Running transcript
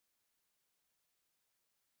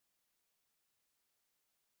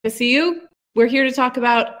to see you. We're here to talk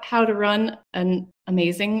about how to run an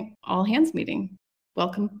amazing all hands meeting.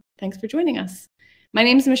 Welcome. Thanks for joining us. My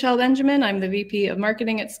name is Michelle Benjamin. I'm the VP of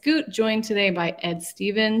Marketing at Scoot, joined today by Ed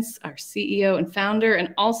Stevens, our CEO and founder,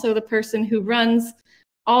 and also the person who runs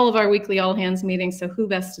all of our weekly all hands meetings. So who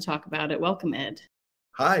best to talk about it? Welcome, Ed.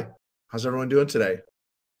 Hi. How's everyone doing today?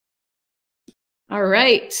 All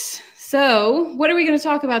right. So what are we going to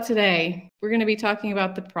talk about today? We're going to be talking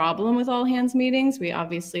about the problem with all hands meetings. We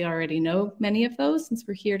obviously already know many of those since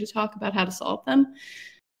we're here to talk about how to solve them.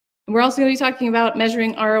 And we're also going to be talking about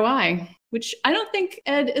measuring ROI, which I don't think,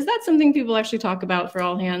 Ed, is that something people actually talk about for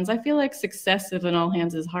all hands? I feel like success of an all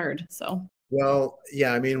hands is hard. So, well,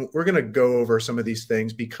 yeah, I mean, we're going to go over some of these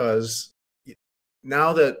things because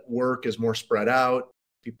now that work is more spread out,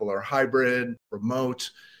 people are hybrid, remote,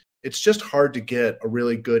 it's just hard to get a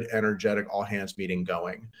really good, energetic all hands meeting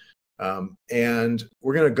going. And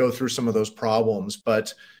we're going to go through some of those problems,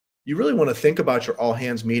 but you really want to think about your all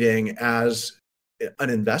hands meeting as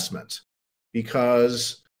an investment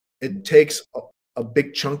because it takes a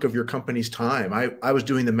big chunk of your company's time. I was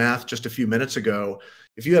doing the math just a few minutes ago.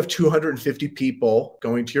 If you have 250 people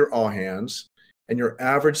going to your all hands and your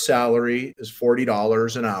average salary is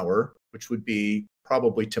 $40 an hour, which would be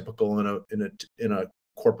probably typical in a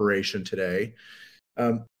corporation today,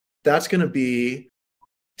 that's going to be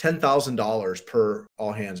 $10,000 per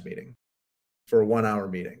all hands meeting for a 1 hour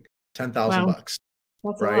meeting. 10,000 bucks.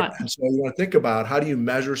 That's right. A lot. And so you want to think about how do you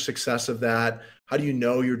measure success of that? How do you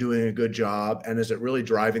know you're doing a good job? And is it really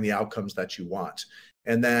driving the outcomes that you want?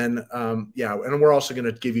 And then, yeah, and we're also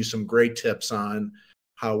going to give you some great tips on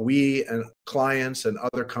how we and clients and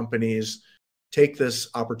other companies take this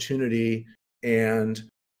opportunity and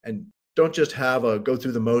don't just have a go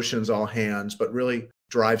through the motions all hands, but really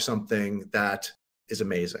drive something that is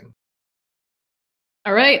amazing.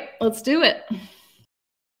 All right, let's do it.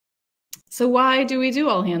 So why do we do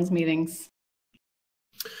all hands meetings?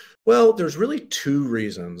 Well, there's really two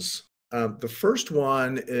reasons. The first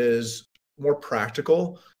one is more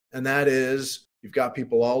practical, and that is you've got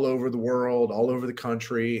people all over the world, all over the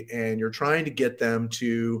country, and you're trying to get them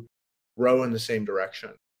to row in the same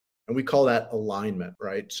direction. And we call that alignment,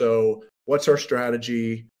 right? So what's our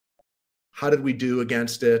strategy? How did we do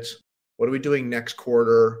against it? What are we doing next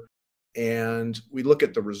quarter? And we look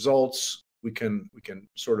at the results. We can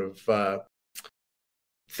sort of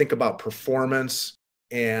think about performance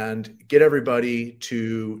and get everybody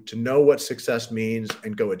to know what success means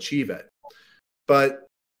and go achieve it. But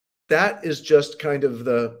that is just kind of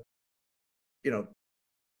the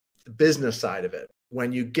business side of it.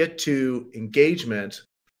 When you get to engagement,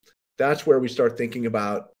 that's where we start thinking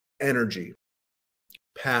about energy,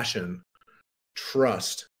 passion,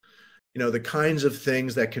 trust, the kinds of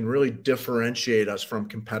things that can really differentiate us from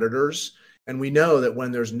competitors. And we know that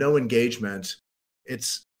when there's no engagement,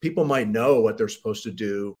 people might know what they're supposed to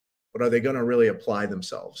do, but are they going to really apply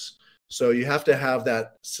themselves? So you have to have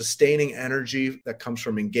that sustaining energy that comes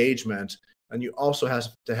from engagement, and you also have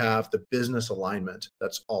to have the business alignment.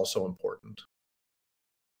 That's also important.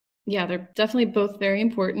 Yeah, they're definitely both very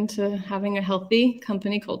important to having a healthy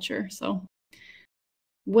company culture. So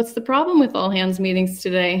what's the problem with all hands meetings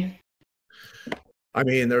today? I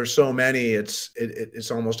mean, there's so many. It's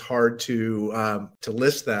almost hard to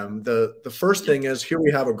list them. The first thing is here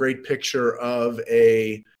we have a great picture of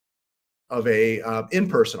a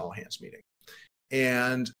in-person all hands meeting,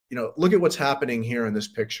 and look at what's happening here in this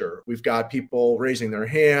picture. We've got people raising their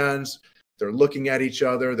hands. They're looking at each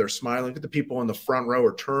other. They're smiling. Look at the people in the front row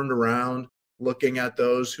are turned around, looking at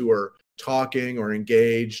those who are talking or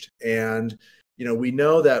engaged. And we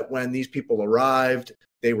know that when these people arrived,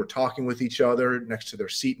 they were talking with each other next to their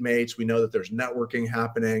seatmates. We know that there's networking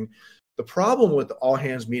happening. The problem with the all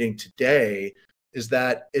hands meeting today is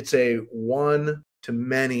that it's a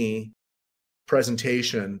one-to-many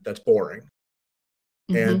presentation that's boring.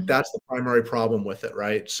 Mm-hmm. And that's the primary problem with it,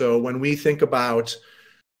 right? So when we think about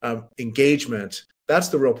engagement, that's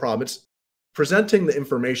the real problem. It's presenting the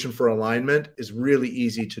information for alignment is really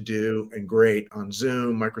easy to do and great on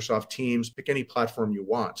Zoom, Microsoft Teams, pick any platform you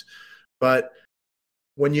want. But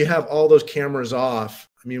when you have all those cameras off,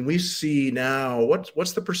 I mean, we see now,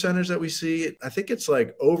 what's the percentage that we see? I think it's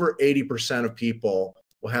like over 80% of people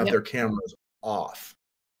will have their cameras off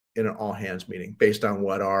in an all hands meeting based on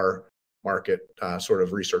what our market sort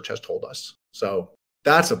of research has told us. So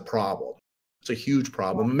that's a problem. It's a huge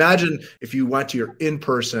problem. Imagine if you went to your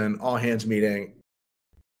in-person all hands meeting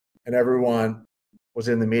and everyone was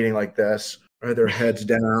in the meeting like this, or their heads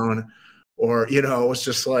down, or, it was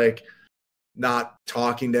just like not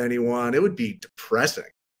talking to anyone. It would be depressing.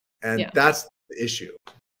 And that's the issue.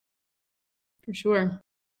 For sure.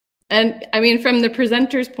 And I mean, from the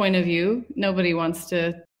presenter's point of view, nobody wants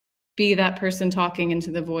to be that person talking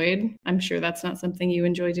into the void. I'm sure that's not something you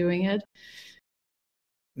enjoy doing, Ed.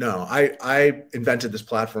 No, I invented this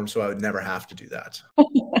platform so I would never have to do that.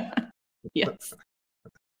 Yes.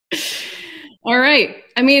 All right.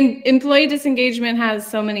 I mean, employee disengagement has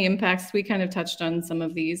so many impacts. We kind of touched on some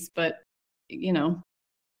of these, but you know,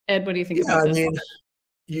 Ed, what do you think about this? I mean,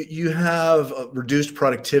 you have reduced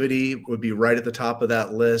productivity would be right at the top of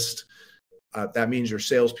that list. That means your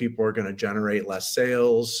salespeople are going to generate less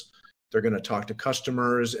sales. They're going to talk to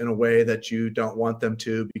customers in a way that you don't want them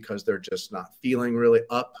to because they're just not feeling really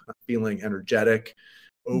up, not feeling energetic.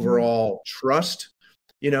 Overall trust,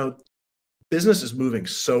 business is moving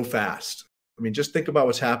so fast. I mean, just think about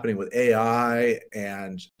what's happening with AI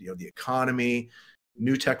and the economy,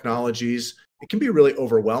 new technologies. It can be really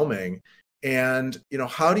overwhelming. And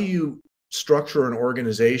how do you structure an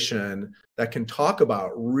organization that can talk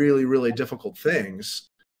about really, really difficult things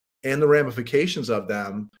and the ramifications of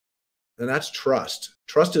them? And that's trust.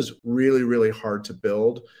 Trust is really, really hard to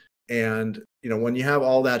build. And when you have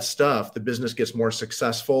all that stuff, the business gets more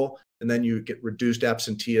successful, and then you get reduced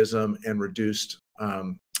absenteeism and reduced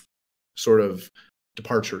sort of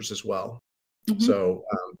departures as well. So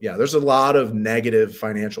yeah, there's a lot of negative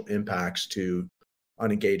financial impacts to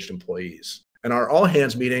unengaged employees. And our all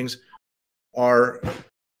hands meetings are,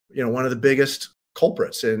 one of the biggest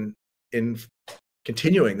culprits in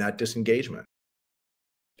continuing that disengagement.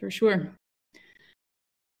 For sure.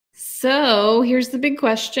 So here's the big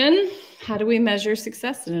question. How do we measure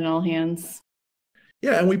success in an all hands?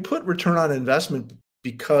 Yeah, and we put return on investment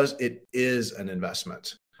because it is an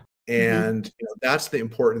investment. And that's the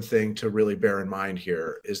important thing to really bear in mind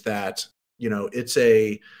here is that, it's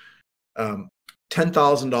a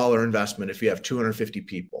 $10,000 investment if you have 250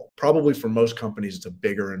 people. Probably for most companies, it's a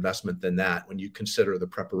bigger investment than that when you consider the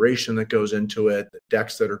preparation that goes into it, the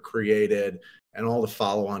decks that are created, and all the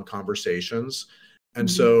follow-on conversations. And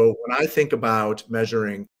so when I think about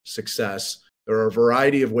measuring success, there are a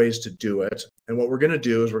variety of ways to do it. And what we're going to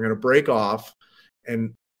do is we're going to break off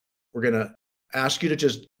and we're going to ask you to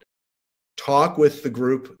just talk with the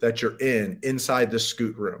group that you're inside the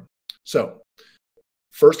scoot room. So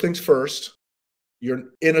first things first, you're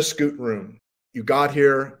in a scoot room. You got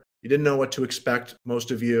here, you didn't know what to expect,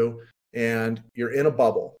 most of you, and you're in a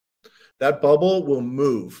bubble. That bubble will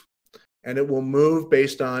move, and it will move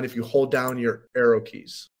based on if you hold down your arrow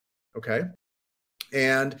keys, okay?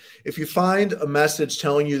 And if you find a message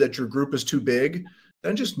telling you that your group is too big,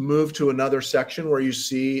 then just move to another section where you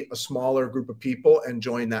see a smaller group of people and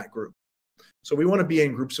join that group. So we want to be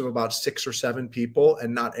in groups of about 6 or 7 people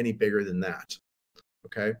and not any bigger than that,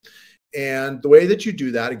 okay? And the way that you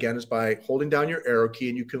do that, again, is by holding down your arrow key,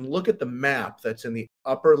 and you can look at the map that's in the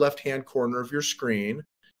upper left-hand corner of your screen,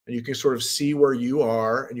 and you can sort of see where you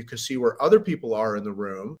are, and you can see where other people are in the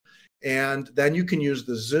room. And then you can use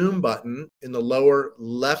the zoom button in the lower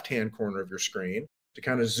left-hand corner of your screen to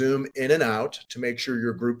kind of zoom in and out to make sure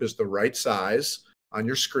your group is the right size on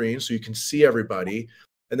your screen so you can see everybody.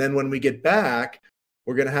 And then when we get back,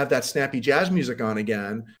 we're going to have that snappy jazz music on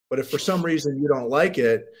again. But if for some reason you don't like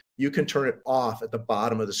it, you can turn it off at the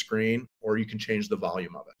bottom of the screen, or you can change the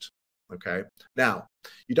volume of it. Okay. Now,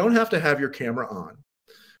 you don't have to have your camera on,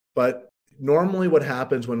 but normally what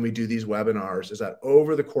happens when we do these webinars is that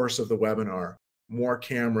over the course of the webinar, more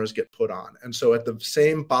cameras get put on. And so at the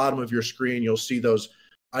same bottom of your screen, you'll see those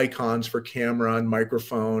icons for camera and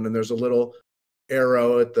microphone, and there's a little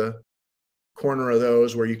arrow at the corner of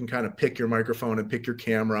those where you can kind of pick your microphone and pick your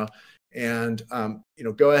camera and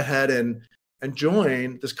go ahead and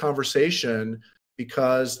join this conversation,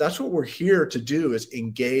 because that's what we're here to do, is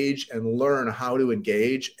engage and learn how to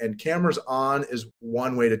engage. And cameras on is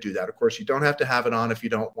one way to do that. Of course, you don't have to have it on if you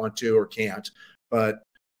don't want to or can't, but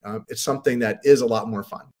it's something that is a lot more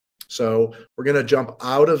fun. So we're going to jump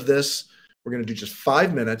out of this. We're going to do just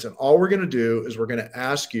 5 minutes, and all we're going to do is we're going to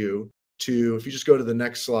ask you to, if you just go to the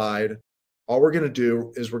next slide, all we're going to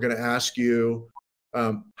do is we're going to ask you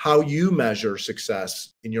how you measure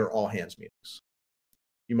success in your all hands meetings.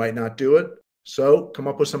 You might not do it, so come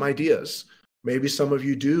up with some ideas. Maybe some of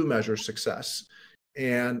you do measure success.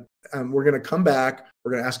 And we're going to come back.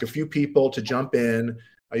 We're going to ask a few people to jump in.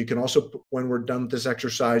 You can also, when we're done with this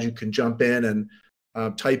exercise, you can jump in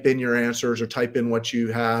and type in your answers or type in what you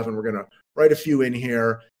have. And we're going to write a few in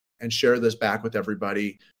here and share this back with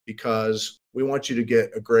everybody, because we want you to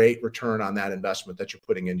get a great return on that investment that you're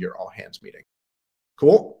putting into your all hands meeting.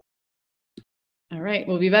 Cool? All right,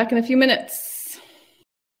 we'll be back in a few minutes.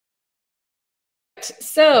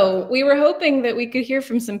 So we were hoping that we could hear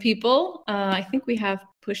from some people. I think we have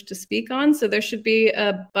push to speak on. So there should be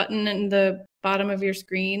a button in the bottom of your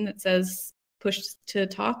screen that says push to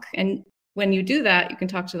talk. And when you do that, you can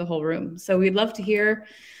talk to the whole room. So we'd love to hear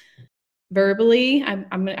verbally.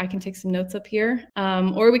 I can take some notes up here,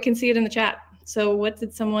 or we can see it in the chat. So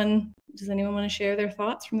does anyone want to share their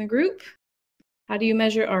thoughts from the group? How do you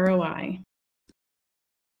measure ROI?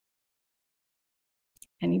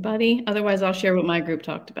 Anybody? Otherwise, I'll share what my group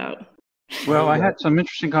talked about. Well, I had some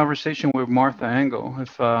interesting conversation with Martha Engel.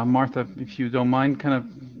 If Martha, if you don't mind kind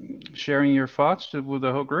of sharing your thoughts with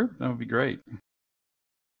the whole group, that would be great.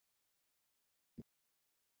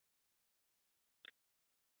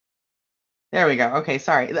 There we go. Okay,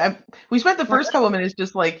 sorry. We spent the first couple of minutes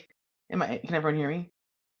just like, can everyone hear me?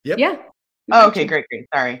 Yep. Yeah. Oh, okay, great.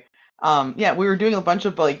 Sorry. Yeah, we were doing a bunch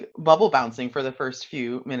of like bubble bouncing for the first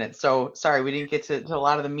few minutes. So sorry, we didn't get to a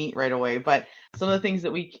lot of the meat right away. But some of the things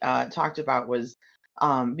that we talked about was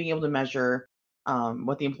being able to measure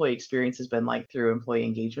what the employee experience has been like through employee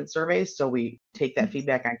engagement surveys. So we take that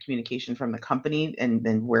feedback on communication from the company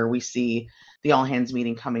and where we see the all hands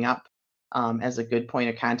meeting coming up as a good point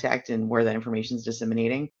of contact and where that information is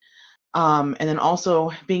disseminating. And then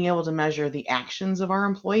also being able to measure the actions of our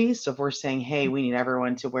employees. So if we're saying, hey, we need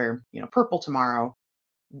everyone to wear, purple tomorrow,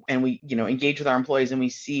 and we, engage with our employees and we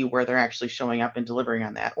see where they're actually showing up and delivering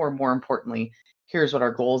on that. Or more importantly, here's what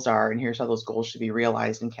our goals are and here's how those goals should be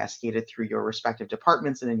realized and cascaded through your respective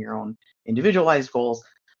departments and in your own individualized goals.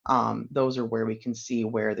 Those are where we can see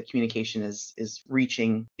where the communication is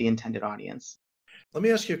reaching the intended audience. Let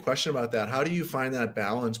me ask you a question about that. How do you find that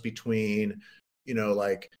balance between,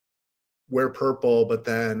 like wear purple, but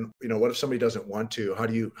then, what if somebody doesn't want to? How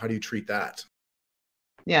do you treat that?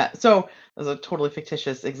 Yeah, so that was a totally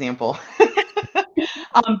fictitious example.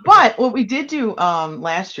 But what we did do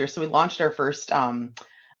last year, so we launched our first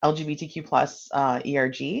LGBTQ plus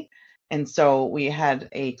ERG. And so we had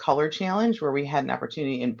a color challenge where we had an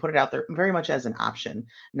opportunity and put it out there very much as an option,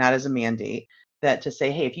 not as a mandate, that to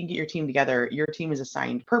say, hey, if you can get your team together, your team is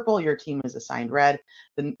assigned purple, your team is assigned red.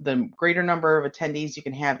 The greater number of attendees you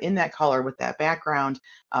can have in that color with that background,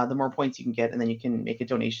 the more points you can get, and then you can make a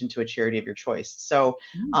donation to a charity of your choice. So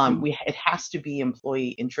it has to be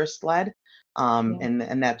employee interest led,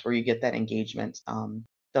 and that's where you get that engagement.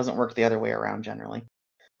 Doesn't work the other way around generally.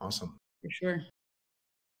 Awesome. For sure.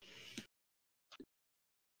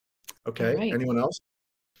 Okay. Right. Anyone else?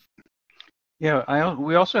 Yeah,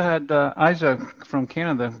 we also had Isa from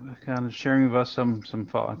Canada kind of sharing with us some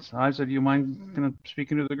thoughts. Isa, do you mind kind of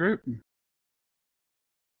speaking to the group?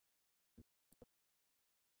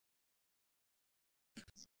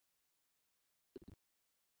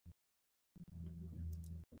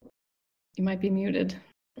 You might be muted.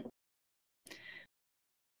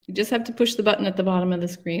 You just have to push the button at the bottom of the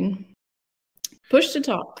screen. Push to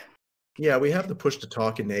talk. Yeah, we have the push to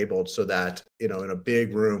talk enabled so that, in a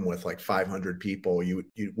big room with like 500 people, you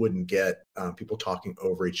wouldn't get people talking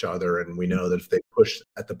over each other. And we know that if they push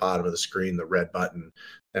at the bottom of the screen, the red button,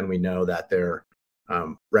 then we know that they're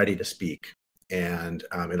ready to speak, and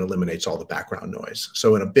it eliminates all the background noise.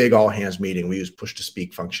 So in a big all hands meeting, we use push to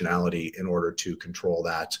speak functionality in order to control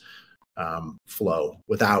that flow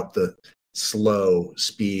without the slow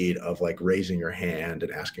speed of like raising your hand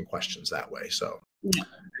and asking questions that way. So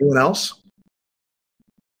anyone else?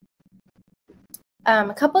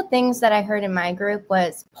 A couple of things that I heard in my group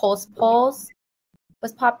was pulse polls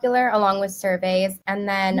was popular along with surveys. And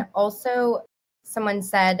then also someone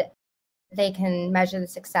said they can measure the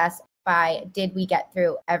success by, did we get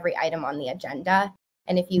through every item on the agenda?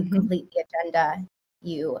 And if you complete the agenda,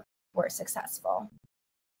 you were successful.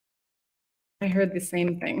 I heard the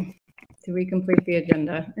same thing. Do we complete the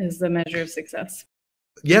agenda is the measure of success.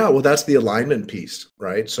 Yeah, well, that's the alignment piece,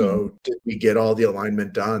 right? So did we get all the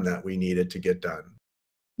alignment done that we needed to get done?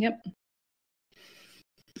 Yep.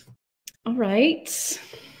 All right.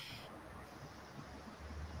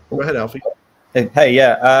 Go ahead, Alfie. Hey,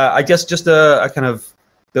 yeah, I guess just a kind of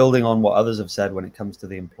building on what others have said when it comes to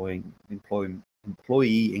the employee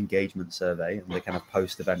engagement survey and the kind of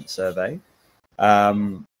post-event survey.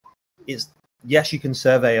 It's yes, you can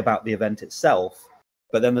survey about the event itself,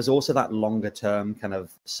 but then there's also that longer term kind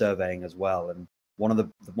of surveying as well. And one of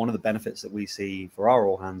the benefits that we see for our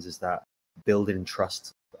all hands is that building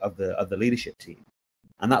trust of the leadership team.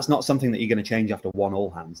 And that's not something that you're going to change after one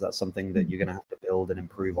all hands. That's something that you're going to have to build and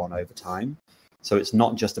improve on over time. So it's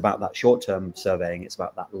not just about that short term surveying, it's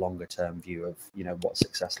about that longer term view of, what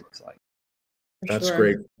success looks like. That's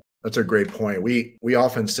great. That's a great point. We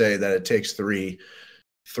often say that it takes three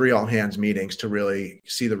all hands meetings to really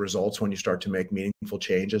see the results when you start to make meaningful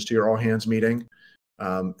changes to your all hands meeting.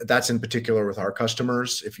 That's in particular with our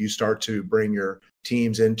customers. If you start to bring your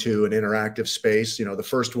teams into an interactive space, you know, the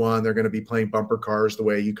first one, they're going to be playing bumper cars the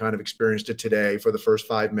way you kind of experienced it today for the first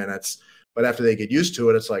 5 minutes. But after they get used to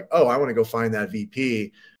it, it's like, oh, I want to go find that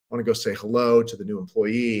VP. I want to go say hello to the new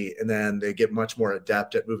employee. And then they get much more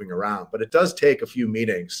adept at moving around. But it does take a few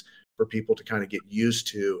meetings for people to kind of get used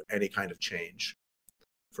to any kind of change,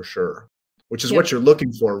 for sure, which is what you're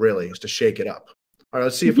looking for, really, is to shake it up. All right,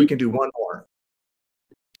 let's see if we can do one more.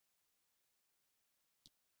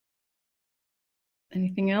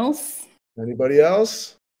 Anything else? Anybody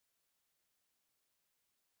else?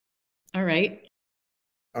 All right.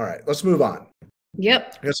 All right, let's move on.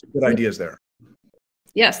 Yep. I got some good ideas there.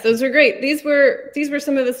 Yes, those are great. These were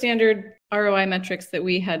some of the standard ROI metrics that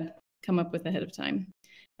we had come up with ahead of time.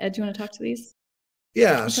 Ed, do you want to talk to these?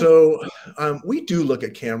 Yeah, so we do look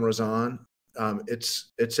at cameras on.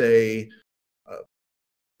 It's a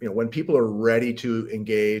you know, when people are ready to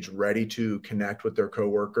engage, ready to connect with their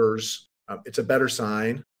coworkers, it's a better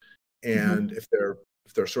sign. And if they're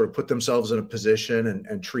sort of put themselves in a position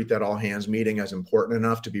and treat that all hands meeting as important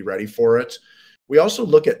enough to be ready for it. We also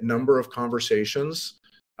look at number of conversations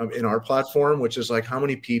in our platform, which is like, how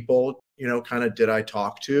many people, you know, kind of did I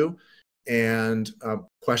talk to, and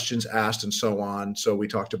questions asked and so on. So we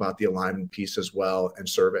talked about the alignment piece as well, and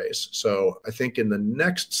surveys. So I think in the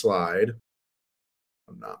next slide, if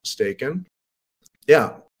I'm not mistaken.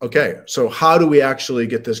 Yeah. Okay. So how do we actually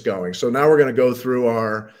get this going? So now we're going to go through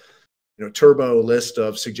our, you know, turbo list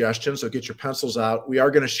of suggestions. So get your pencils out. We are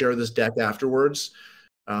going to share this deck afterwards,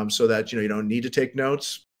 so that, you know, you don't need to take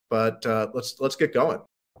notes, but let's get going.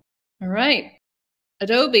 All right.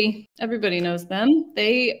 Adobe, everybody knows them.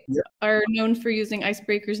 They are known for using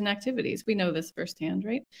icebreakers and activities. We know this firsthand,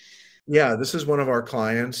 right? Yeah, this is one of our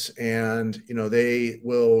clients, and, you know, they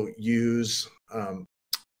will use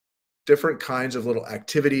different kinds of little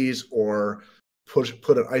activities, or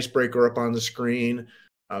put an icebreaker up on the screen.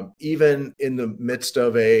 Even in the midst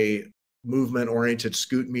of a movement-oriented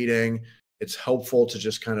Scoot meeting, it's helpful to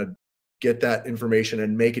just kind of get that information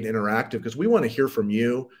and make it interactive, because we want to hear from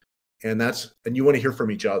you, and you want to hear from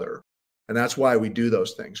each other. And that's why we do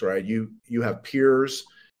those things, right? You have peers,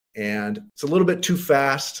 and it's a little bit too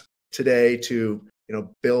fast today to, you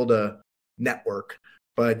know, build a network,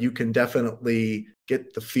 but you can definitely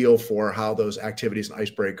get the feel for how those activities and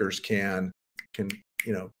icebreakers can,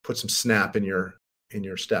 you know, put some snap in your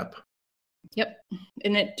step. Yep.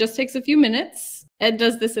 And it just takes a few minutes. Ed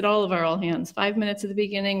does this at all of our all hands. 5 minutes at the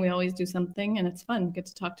beginning, we always do something, and it's fun. Get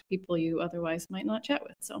to talk to people you otherwise might not chat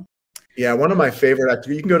with. So yeah, one of my favorite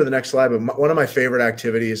activities, you can go to the next slide, but one of my favorite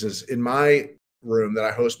activities is in my room that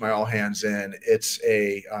I host my all hands in. It's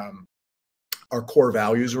our core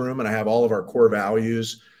values room, and I have all of our core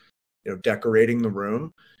values, you know, decorating the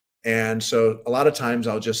room. And so a lot of times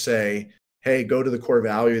I'll just say, hey, go to the core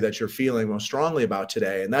value that you're feeling most strongly about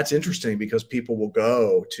today. And that's interesting, because people will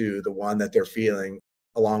go to the one that they're feeling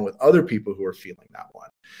along with other people who are feeling that one.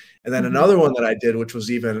 And then another one that I did, which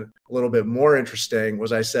was even a little bit more interesting,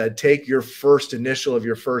 was I said, take your first initial of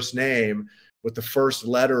your first name with the first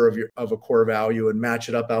letter of a core value and match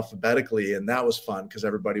it up alphabetically. And that was fun, because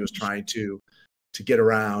everybody was trying to get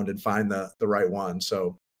around and find the right one.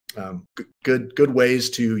 So good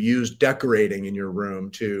ways to use decorating in your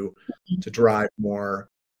room to drive more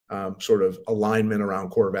sort of alignment around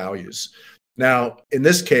core values. Now, in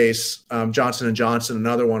this case, Johnson & Johnson,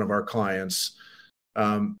 another one of our clients,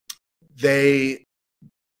 they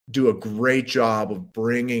do a great job of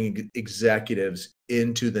bringing executives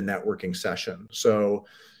into the networking session. So,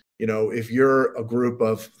 you know, if you're a group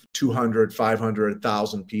of 200, 500,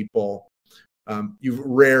 1,000 people, you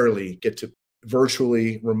rarely get to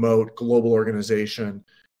virtually remote global organization.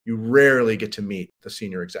 You rarely get to meet the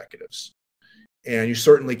senior executives, and you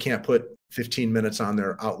certainly can't put 15 minutes on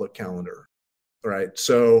their Outlook calendar, right?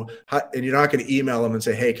 So, and you're not going to email them and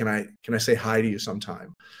say, hey, can I say hi to you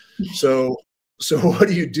sometime? So what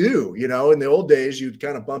do? You know, in the old days, you'd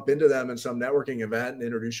kind of bump into them in some networking event and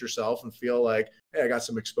introduce yourself and feel like, hey, I got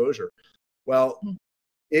some exposure. Well,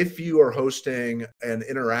 if you are hosting an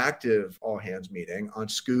interactive all hands meeting on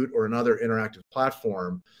Scoot or another interactive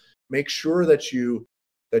platform, make sure that you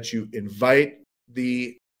invite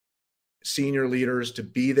the senior leaders to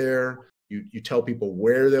be there. You tell people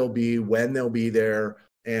where they'll be, when they'll be there,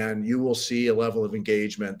 and you will see a level of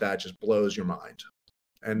engagement that just blows your mind.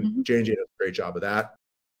 And J&J does a great job of that.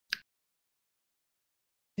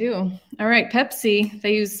 Do. All right, Pepsi,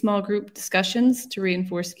 they use small group discussions to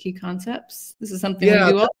reinforce key concepts. This is something we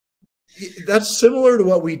do. That's similar to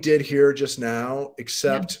what we did here just now,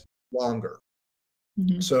 except longer.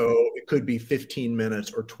 So it could be 15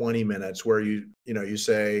 minutes or 20 minutes where you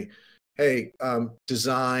say, hey,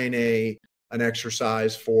 design an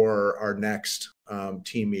exercise for our next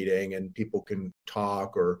team meeting, and people can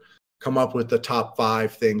talk or come up with the top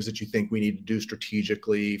 5 things that you think we need to do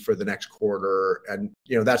strategically for the next quarter. And,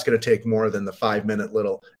 that's going to take more than the 5-minute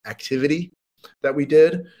little activity that we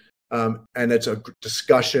did. And it's a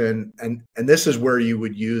discussion. And this is where you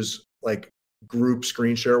would use like group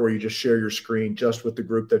screen share, where you just share your screen just with the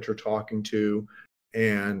group that you're talking to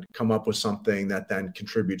and come up with something that then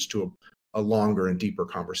contributes to a longer and deeper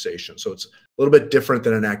conversation. So it's a little bit different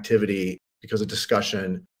than an activity because a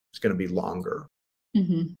discussion is going to be longer.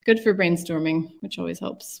 Good for brainstorming, which always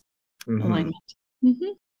helps alignment.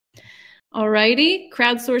 All righty,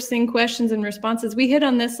 crowdsourcing questions and responses. We hit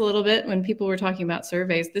on this a little bit when people were talking about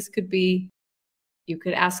surveys. This could be, you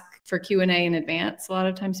could ask for Q&A in advance. A lot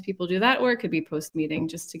of times people do that, or it could be post-meeting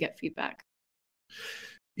just to get feedback.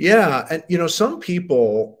 Yeah, and some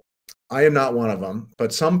people, I am not one of them,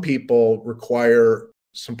 but some people require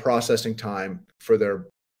some processing time for their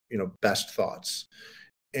best thoughts.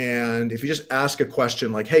 And if you just ask a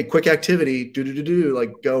question like, hey, quick activity,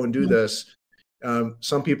 like go and do this,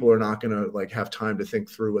 some people are not going to like have time to think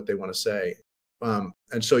through what they want to say.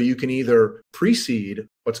 And so you can either precede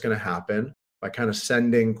what's going to happen by kind of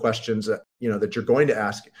sending questions that you're going to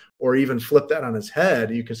ask, or even flip that on its head.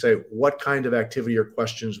 You can say, what kind of activity or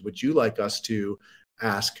questions would you like us to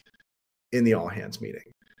ask in the all hands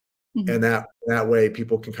meeting? And that way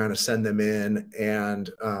people can kind of send them in, and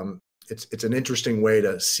it's an interesting way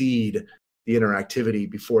to seed the interactivity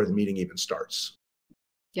before the meeting even starts.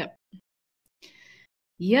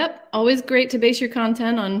 Yep. Always great to base your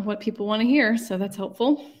content on what people want to hear. So that's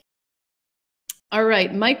helpful. All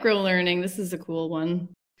right. Micro learning. This is a cool one.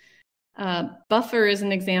 Buffer is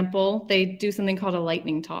an example. They do something called a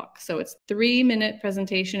lightning talk. So it's 3-minute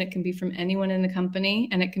presentation. It can be from anyone in the company,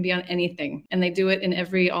 and it can be on anything. And they do it in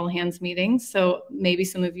every all hands meeting. So maybe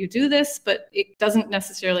some of you do this, but it doesn't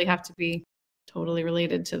necessarily have to be totally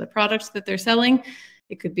related to the products that they're selling.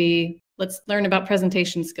 It could be, let's learn about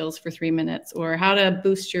presentation skills for 3 minutes, or how to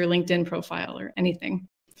boost your LinkedIn profile, or anything.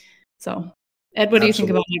 So Ed, what do you think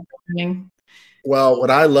about micro learning? Well,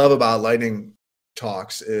 what I love about lightning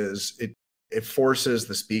talks is it forces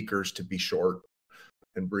the speakers to be short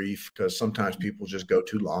and brief, because sometimes people just go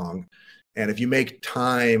too long. And if you make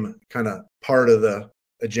time kind of part of the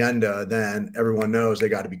agenda, then everyone knows they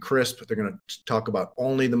got to be crisp. They're going to talk about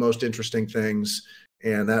only the most interesting things.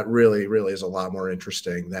 And that really, really is a lot more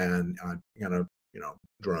interesting than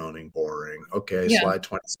droning, boring. Okay, yeah. Slide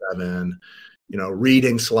 27,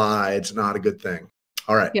 reading slides, not a good thing.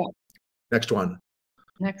 All right. Yeah. Next one.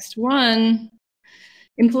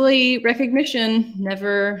 Employee recognition,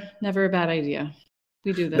 never a bad idea.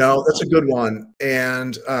 We do this. No, that's a good one.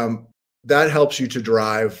 And that helps you to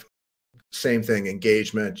drive, same thing,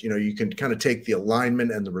 engagement. You can kind of take the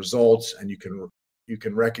alignment and the results, and you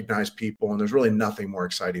can recognize people, and there's really nothing more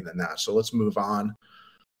exciting than that. So let's move on.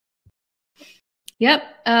 Yep.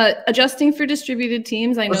 Adjusting for distributed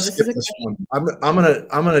teams. I know this is this one. I'm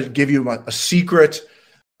gonna give you a secret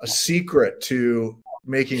to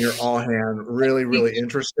making your all hand really, really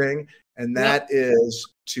interesting. And that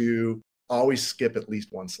is to always skip at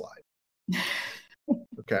least one slide.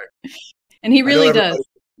 Okay. And he really does.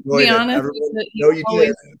 To be honest. No, you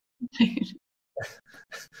did.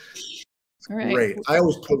 All right. Great. I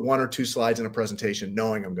always put 1 or 2 slides in a presentation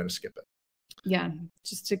knowing I'm going to skip it. Yeah,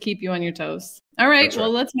 just to keep you on your toes. All right. Well,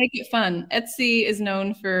 let's make it fun. Etsy is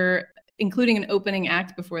known for including an opening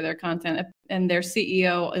act before their content, and their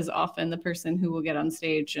CEO is often the person who will get on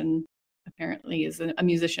stage and apparently is a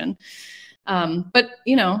musician. But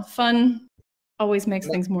fun always makes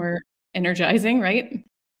things more energizing, right?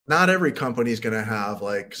 Not every company is going to have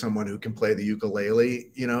like someone who can play the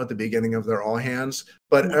ukulele, at the beginning of their all hands,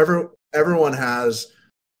 but everyone has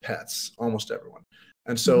pets, almost everyone.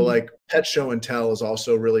 And so like pet show and tell is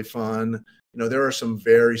also really fun. There are some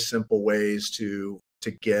very simple ways to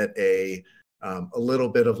get a little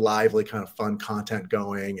bit of lively kind of fun content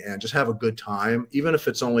going and just have a good time. Even if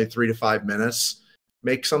it's only 3 to 5 minutes,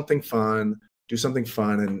 make something fun, do something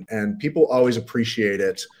fun, and people always appreciate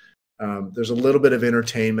it. There's a little bit of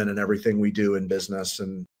entertainment in everything we do in business,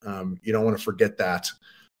 and you don't want to forget that.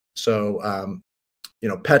 So,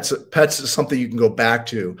 pets is something you can go back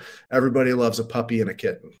to. Everybody loves a puppy and a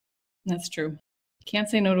kitten. That's true. Can't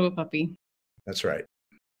say no to a puppy. That's right.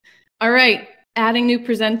 All right. Adding new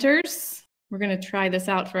presenters. We're going to try this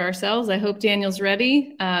out for ourselves. I hope Daniel's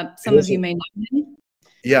ready. Some of you may know him.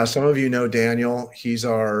 Yeah, some of you know Daniel. He's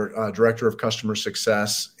our Director of Customer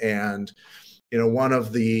Success. And, one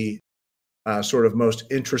of the sort of most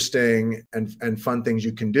interesting and fun things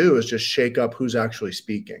you can do is just shake up who's actually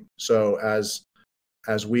speaking. So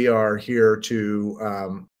as we are here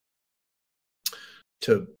to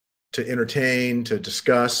entertain, to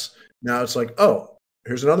discuss, now it's like, oh,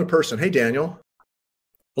 here's another person. Hey, Daniel.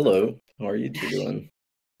 Hello. How are you two doing?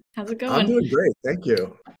 How's it going? I'm doing great. Thank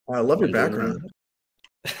you. I love your background.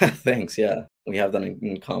 Thanks. Yeah, we have that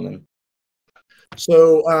in common.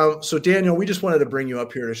 So, so Daniel, we just wanted to bring you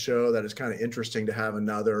up here to show that it's kind of interesting to have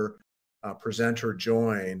another presenter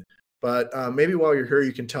join. But maybe while you're here,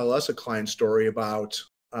 you can tell us a client story about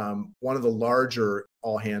one of the larger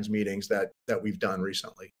all hands meetings that we've done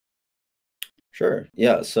recently. Sure.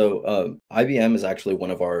 Yeah. So IBM is actually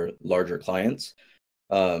one of our larger clients.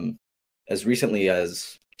 As recently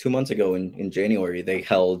as 2 months ago in January, they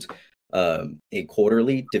held a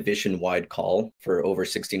quarterly division-wide call for over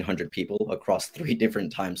 1,600 people across 3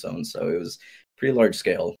 different time zones. So it was pretty large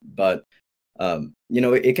scale, but you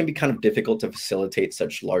know, it can be kind of difficult to facilitate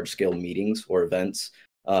such large-scale meetings or events,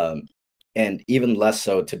 and even less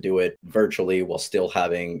so to do it virtually while still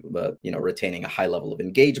having, you know, retaining a high level of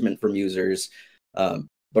engagement from users.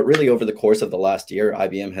 But really, over the course of the last year,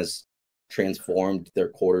 IBM has transformed their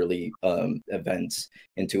quarterly events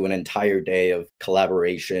into an entire day of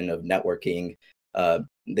collaboration, of networking.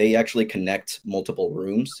 They actually connect multiple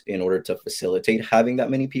rooms in order to facilitate having that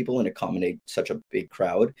many people and accommodate such a big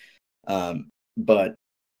crowd. But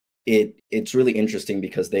it's really interesting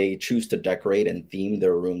because they choose to decorate and theme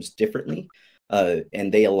their rooms differently, and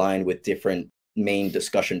they align with different main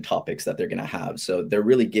discussion topics that they're going to have. So they're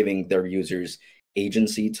really giving their users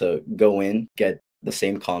agency to go in, get the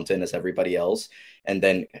same content as everybody else, and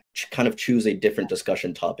then kind of choose a different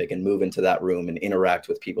discussion topic and move into that room and interact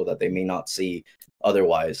with people that they may not see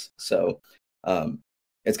otherwise. So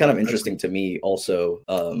it's kind of interesting to me also.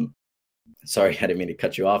 Sorry, I didn't mean to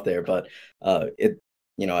cut you off there, but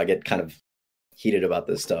you know, I get kind of heated about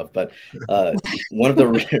this stuff. But one of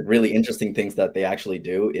the really interesting things that they actually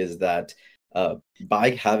do is that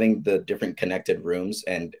by having the different connected rooms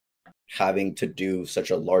and having to do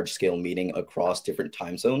such a large scale meeting across different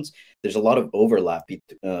time zones, there's a lot of overlap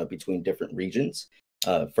between different regions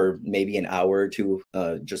for maybe an hour or two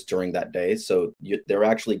just during that day. So they're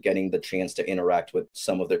actually getting the chance to interact with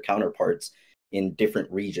some of their counterparts in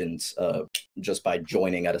different regions just by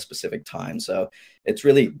joining at a specific time. So it's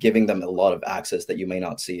really giving them a lot of access that you may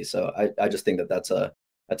not see. So I just think that that's a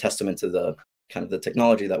testament to the kind of the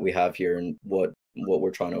technology that we have here and what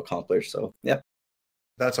we're trying to accomplish. So yeah.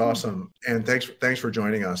 That's awesome. And thanks for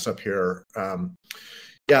joining us up here.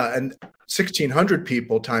 Yeah, and 1,600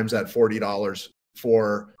 people times that $40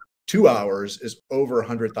 for 2 hours is over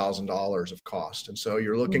 $100,000 of cost. And so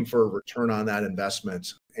you're looking for a return on that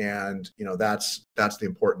investment. And you know, that's the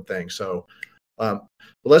important thing. So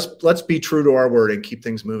let's be true to our word and keep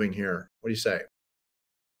things moving here. What do you say?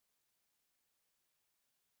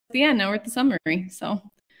 Yeah, now we're at the summary. So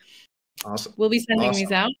awesome. We'll be sending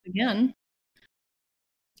these out again.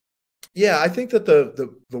 Yeah, I think that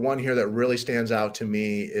the one here that really stands out to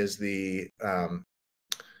me is the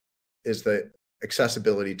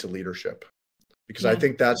accessibility to leadership, because I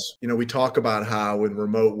think that's, you know, we talk about how in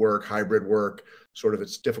remote work, hybrid work, sort of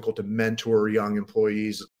it's difficult to mentor young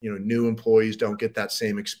employees. You know, new employees don't get that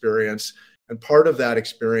same experience, and part of that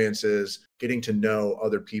experience is getting to know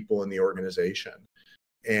other people in the organization,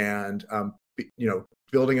 and you know,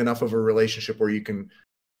 building enough of a relationship where you can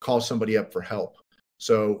call somebody up for help.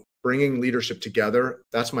 So bringing leadership together,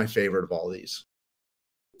 that's my favorite of all these.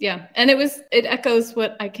 Yeah, and it echoes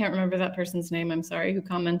what, I can't remember that person's name, I'm sorry, who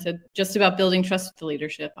commented just about building trust with the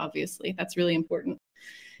leadership. Obviously, that's really important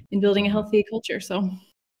in building a healthy culture. So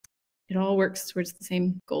it all works towards the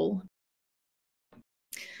same goal.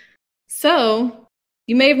 So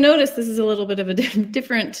you may have noticed this is a little bit of a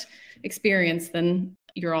different experience than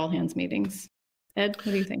your all hands meetings. Ed, what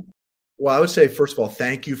do you think? Well, I would say, first of all,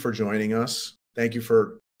 thank you for joining us. Thank you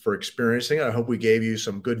for experiencing it. I hope we gave you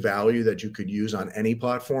some good value that you could use on any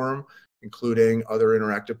platform, including other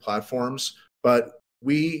interactive platforms. But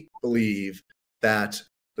we believe that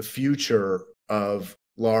the future of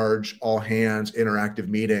large all hands interactive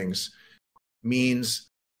meetings means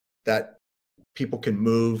that people can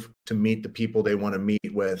move to meet the people they want to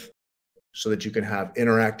meet with, so that you can have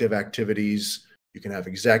interactive activities, you can have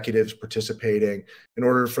executives participating. In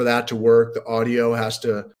order for that to work, the audio has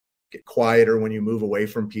to get quieter when you move away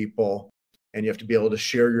from people, and you have to be able to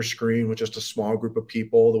share your screen with just a small group of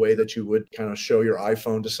people, the way that you would kind of show your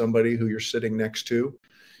iPhone to somebody who you're sitting next to.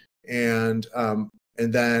 And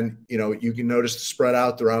then, you know, you can notice the spread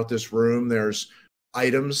out throughout this room, there's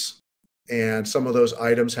items, and some of those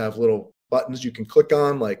items have little buttons you can click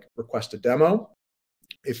on, like request a demo.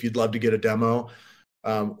 If you'd love to get a demo,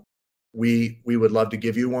 we would love to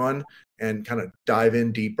give you one and kind of dive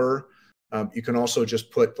in deeper. You can also just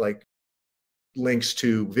put like links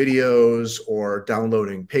to videos or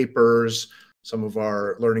downloading papers. Some of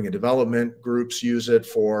our learning and development groups use it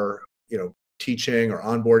for, teaching or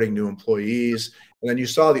onboarding new employees. And then you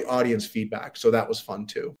saw the audience feedback. So that was fun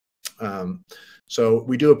too. So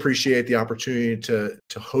we do appreciate the opportunity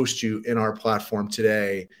to host you in our platform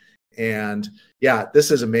today. And yeah,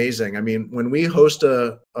 this is amazing. I mean, when we host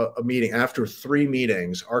a meeting, after 3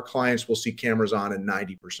 meetings, our clients will see cameras on in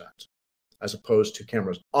 90%, as opposed to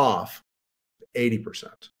cameras off 80%.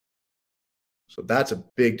 So that's a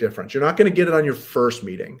big difference. You're not going to get it on your first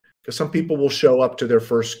meeting, because some people will show up to their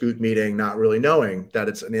first Scoot meeting not really knowing that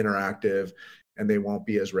it's an interactive, and they won't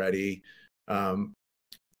be as ready.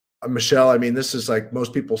 Michelle, I mean, this is like,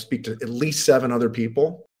 most people speak to at least 7 other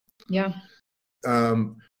people. Yeah.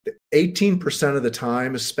 18% of the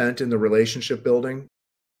time is spent in the relationship building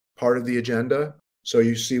part of the agenda. So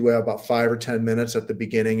you see we have about 5 or 10 minutes at the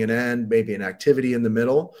beginning and end, maybe an activity in the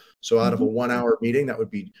middle. So out of a 1-hour meeting, that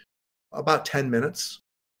would be about 10 minutes.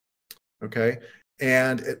 Okay.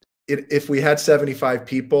 And if we had 75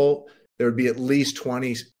 people, there would be at least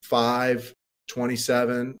 25,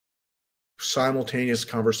 27 simultaneous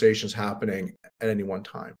conversations happening at any one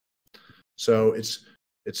time. So it's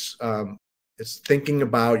thinking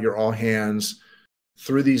about your all hands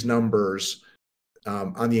through these numbers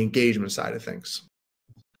on the engagement side of things.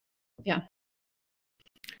 Yeah.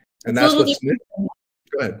 And that's what's new.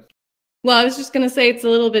 Go ahead. Well, I was just going to say it's a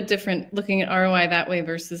little bit different looking at ROI that way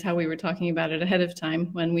versus how we were talking about it ahead of time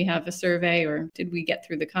when we have a survey or did we get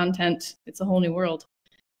through the content? It's a whole new world.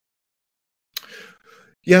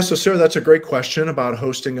 Yeah, so Sarah, that's a great question about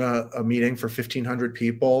hosting a meeting for 1,500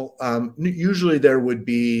 people. Usually there would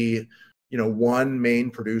be, one main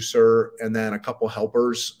producer and then a couple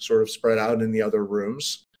helpers sort of spread out in the other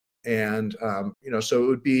rooms. And, so it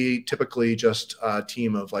would be typically just a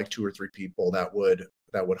team of like 2 or 3 people that would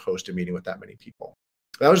host a meeting with that many people.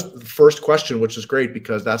 That was the first question, which is great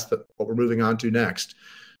because that's what we're moving on to next.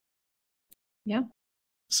 Yeah.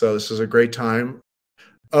 So this is a great time.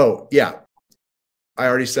 Oh, yeah.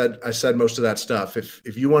 I said most of that stuff.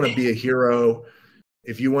 If you want to be a hero,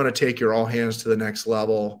 if you want to take your all hands to the next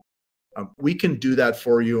level, we can do that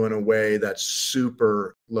for you in a way that's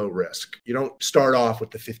super low risk. You don't start off with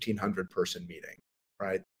the 1,500 person meeting,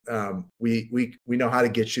 right? We know how to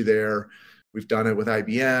get you there. We've done it with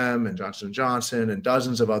IBM and Johnson & Johnson and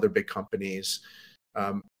dozens of other big companies.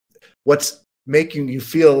 What's making you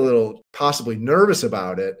feel a little possibly nervous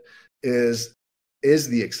about it is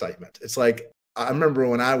the excitement. It's like, I remember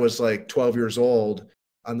when I was like 12 years old,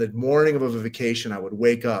 on the morning of a vacation, I would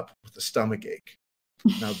wake up with a stomach ache.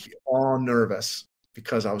 And I would be all nervous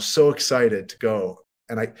because I was so excited to go.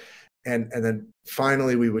 And then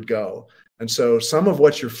finally we would go. And so some of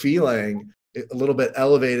what you're feeling, a little bit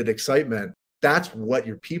elevated excitement, that's what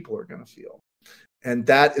your people are going to feel. And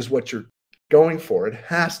that is what you're going for. It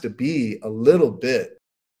has to be a little bit,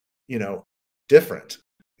 different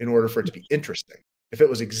in order for it to be interesting. If it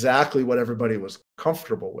was exactly what everybody was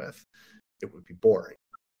comfortable with, it would be boring.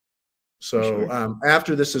 So sure.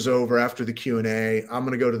 After this is over, after the Q&A, I'm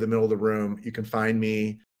going to go to the middle of the room. You can find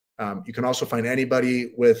me. You can also find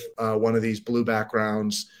anybody with one of these blue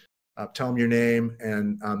backgrounds. Tell them your name,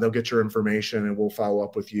 and they'll get your information, and we'll follow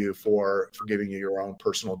up with you for giving you your own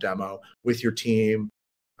personal demo with your team,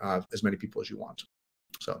 as many people as you want.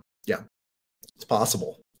 So yeah, it's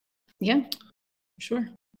possible. Yeah, sure.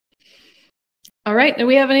 All right. Do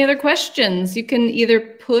we have any other questions? You can either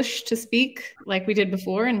push to speak like we did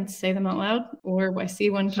before and say them out loud, or I see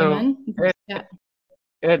one come in.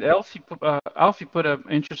 Ed, Alfie put an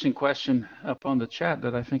interesting question up on the chat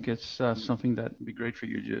that I think it's something that would be great for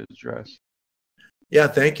you to address. Yeah,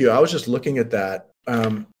 thank you. I was just looking at that.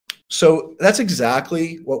 So that's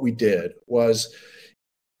exactly what we did. Was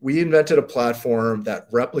we invented a platform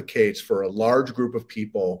that replicates for a large group of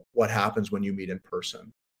people what happens when you meet in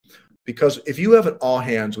person. Because if you have an all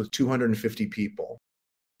hands with 250 people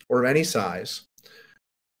or of any size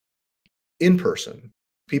in person,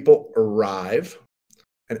 people arrive.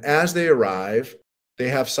 And as they arrive, they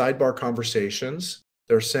have sidebar conversations.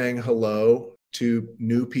 They're saying hello to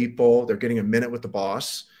new people. They're getting a minute with the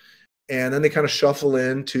boss. And then they kind of shuffle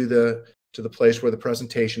into the place where the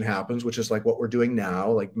presentation happens, which is like what we're doing now.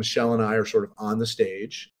 Like Michelle and I are sort of on the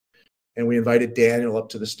stage. And we invited Daniel up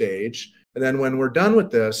to the stage. And then when we're done with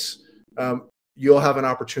this, you'll have an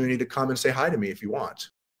opportunity to come and say hi to me if you want,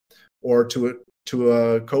 or to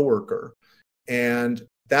a coworker. And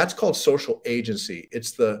that's called social agency.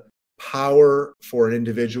 It's the power for an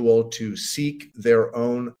individual to seek their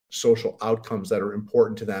own social outcomes that are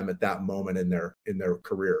important to them at that moment in their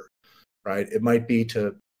career, right? It might be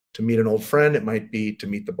to meet an old friend, it might be to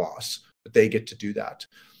meet the boss, but they get to do that.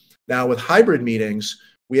 Now with hybrid meetings,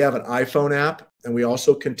 we have an iPhone app, and we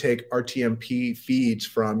also can take RTMP feeds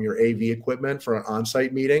from your AV equipment for an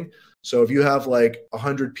on-site meeting. So if you have like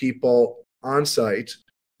 100 people on site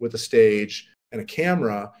with a stage and a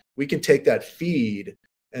camera, we can take that feed,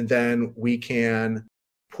 and then we can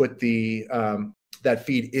put that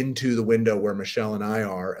feed into the window where Michelle and I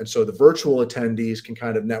are. And so the virtual attendees can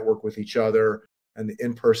kind of network with each other, and the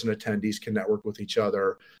in-person attendees can network with each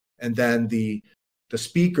other. And then the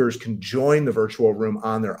speakers can join the virtual room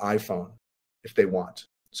on their iPhone if they want.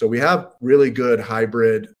 So we have really good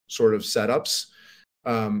hybrid sort of setups.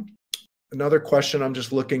 Another question I'm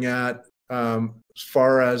just looking at, as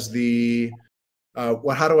far as the,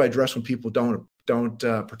 how do I address when people don't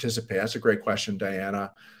participate? That's a great question,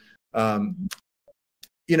 Diana.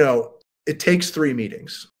 You know, it takes 3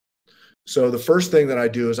 meetings. So the first thing that I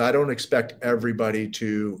do is I don't expect everybody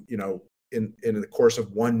to, you know, in the course of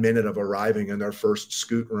 1 minute of arriving in their first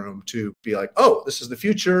scoot room to be like, oh, this is the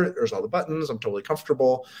future. There's all the buttons. I'm totally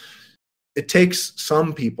comfortable. It takes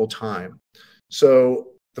some people time.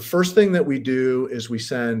 So the first thing that we do is we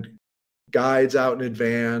send guides out in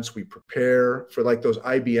advance. We prepare for like those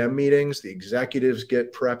IBM meetings. The executives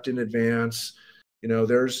get prepped in advance. You know,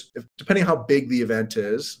 depending how big the event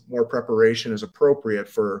is, more preparation is appropriate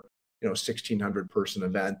for, you know, 1,600 person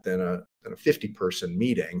event than a 50 person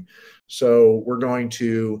meeting. So we're going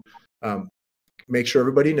to make sure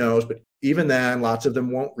everybody knows, but even then, lots of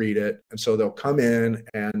them won't read it. And so they'll come in,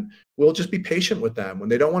 and we'll just be patient with them. When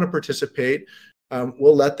they don't want to participate,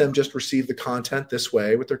 we'll let them just receive the content this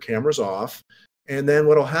way with their cameras off. And then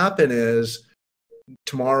what'll happen is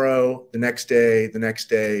tomorrow, the next day,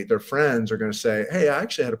 their friends are going to say, hey, I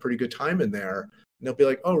actually had a pretty good time in there. And they'll be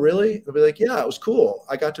like, oh, really? They'll be like, yeah, it was cool.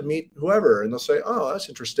 I got to meet whoever. And they'll say, oh, that's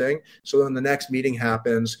interesting. So then the next meeting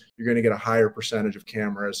happens, you're going to get a higher percentage of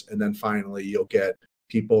cameras. And then finally, you'll get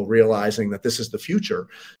people realizing that this is the future.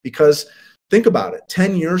 Because think about it,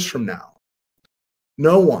 10 years from now,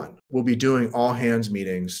 no one will be doing all hands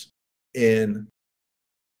meetings in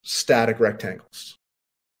static rectangles.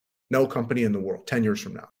 No company in the world, 10 years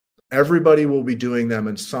from now. Everybody will be doing them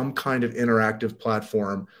in some kind of interactive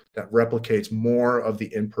platform that replicates more of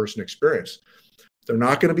the in-person experience. They're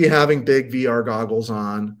not going to be having big VR goggles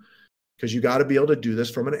on, because you got to be able to do this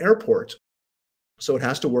from an airport. So it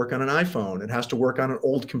has to work on an iPhone. It has to work on an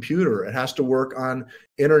old computer. It has to work on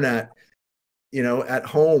internet, you know, at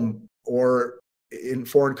home or in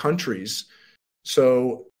foreign countries.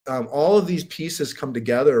 So all of these pieces come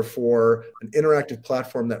together for an interactive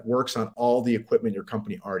platform that works on all the equipment your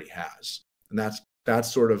company already has. And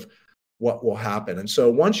that's sort of what will happen. And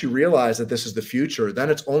so once you realize that this is the future, then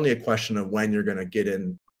it's only a question of when you're going to get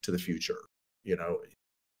into the future. You know,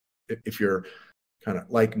 if you're kind of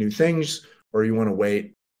like new things or you want to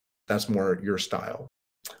wait, that's more your style.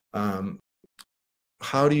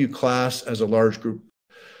 How do you class as a large group?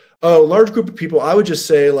 Oh, large group of people, I would just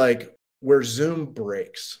say like where Zoom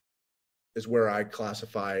breaks is where I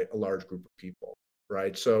classify a large group of people,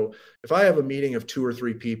 right? So if I have a meeting of 2 or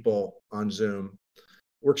 3 people on Zoom,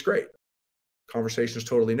 works great. Conversation is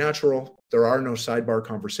totally natural. There are no sidebar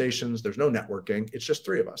conversations. There's no networking. It's just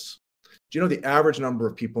 3 of us. Do you know the average number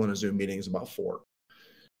of people in a Zoom meeting is about 4?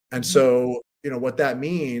 And so, you know, what that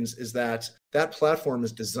means is that that platform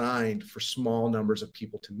is designed for small numbers of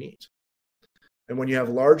people to meet. And when you have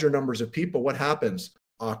larger numbers of people, what happens?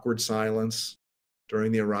 Awkward silence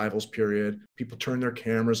during the arrivals period. People turn their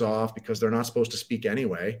cameras off because they're not supposed to speak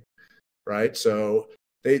anyway, right? So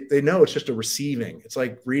they know it's just a receiving. It's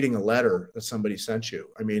like reading a letter that somebody sent you.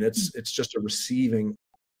 I mean, it's just a receiving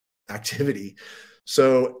activity.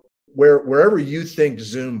 So wherever you think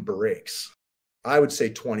Zoom breaks, I would say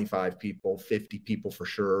 25 people, 50 people for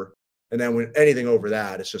sure. And then when anything over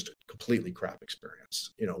that, it's just a completely crap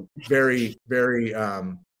experience. You know, very, very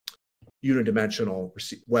unidimensional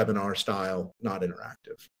webinar style, not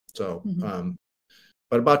interactive. So,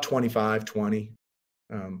 but about 25, 20.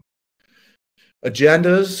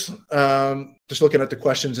 Agendas, just looking at the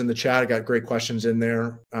questions in the chat, I got great questions in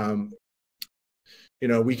there. You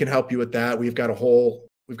know, we can help you with that. We've got a whole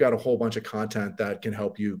bunch of content that can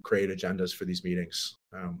help you create agendas for these meetings.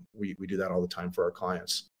 We do that all the time for our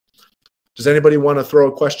clients. Does anybody want to throw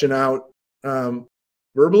a question out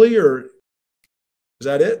verbally, or is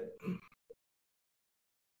that it?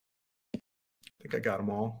 I think I got them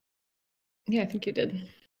all. Yeah, I think you did.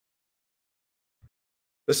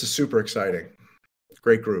 This is super exciting.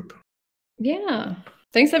 Great group. Yeah.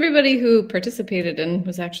 Thanks everybody who participated and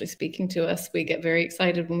was actually speaking to us. We get very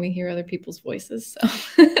excited when we hear other people's voices, so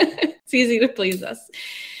it's easy to please us.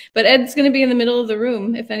 But Ed's going to be in the middle of the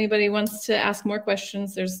room. If anybody wants to ask more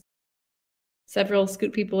questions, there's several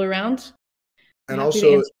Scoot people around. And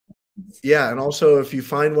also, yeah, and also if you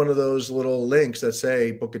find one of those little links that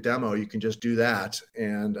say book a demo, you can just do that,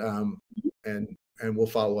 and we'll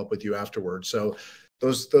follow up with you afterwards. So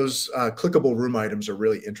those clickable room items are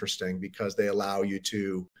really interesting because they allow you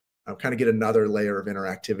to kind of get another layer of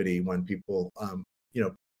interactivity when people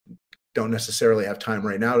don't necessarily have time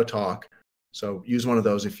right now to talk. So use one of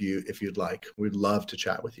those if you'd like. We'd love to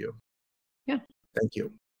chat with you. Yeah. Thank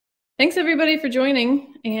you. Thanks everybody for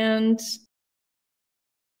joining. And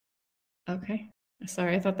okay,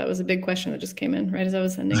 sorry, I thought that was a big question that just came in right as I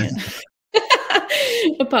was sending it.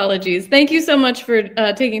 Apologies. Thank you so much for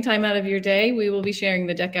taking time out of your day. We will be sharing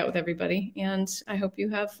the deck out with everybody, and I hope you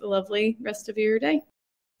have a lovely rest of your day.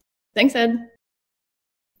 Thanks, Ed.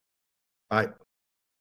 Bye.